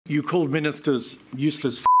You called ministers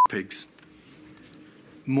useless pigs,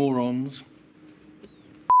 morons.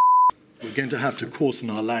 We're going to have to coarsen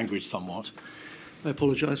our language somewhat. I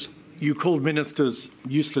apologise. You called ministers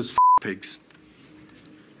useless pigs,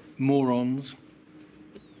 morons,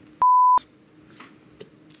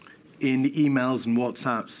 in emails and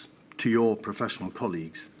WhatsApps to your professional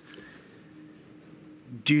colleagues.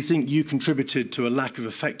 Do you think you contributed to a lack of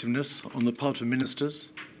effectiveness on the part of ministers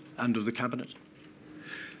and of the Cabinet?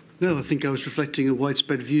 No, I think I was reflecting a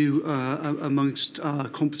widespread view amongst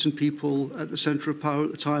competent people at the centre of power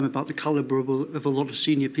at the time about the calibre of a lot of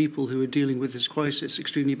senior people who are dealing with this crisis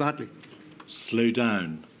extremely badly. Slow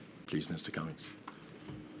down, please, Mr. Cummings.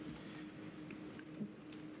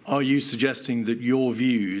 Are you suggesting that your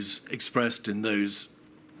views expressed in those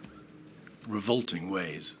revolting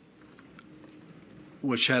ways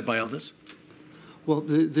were shared by others? Well,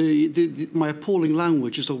 my appalling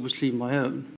language is obviously my own.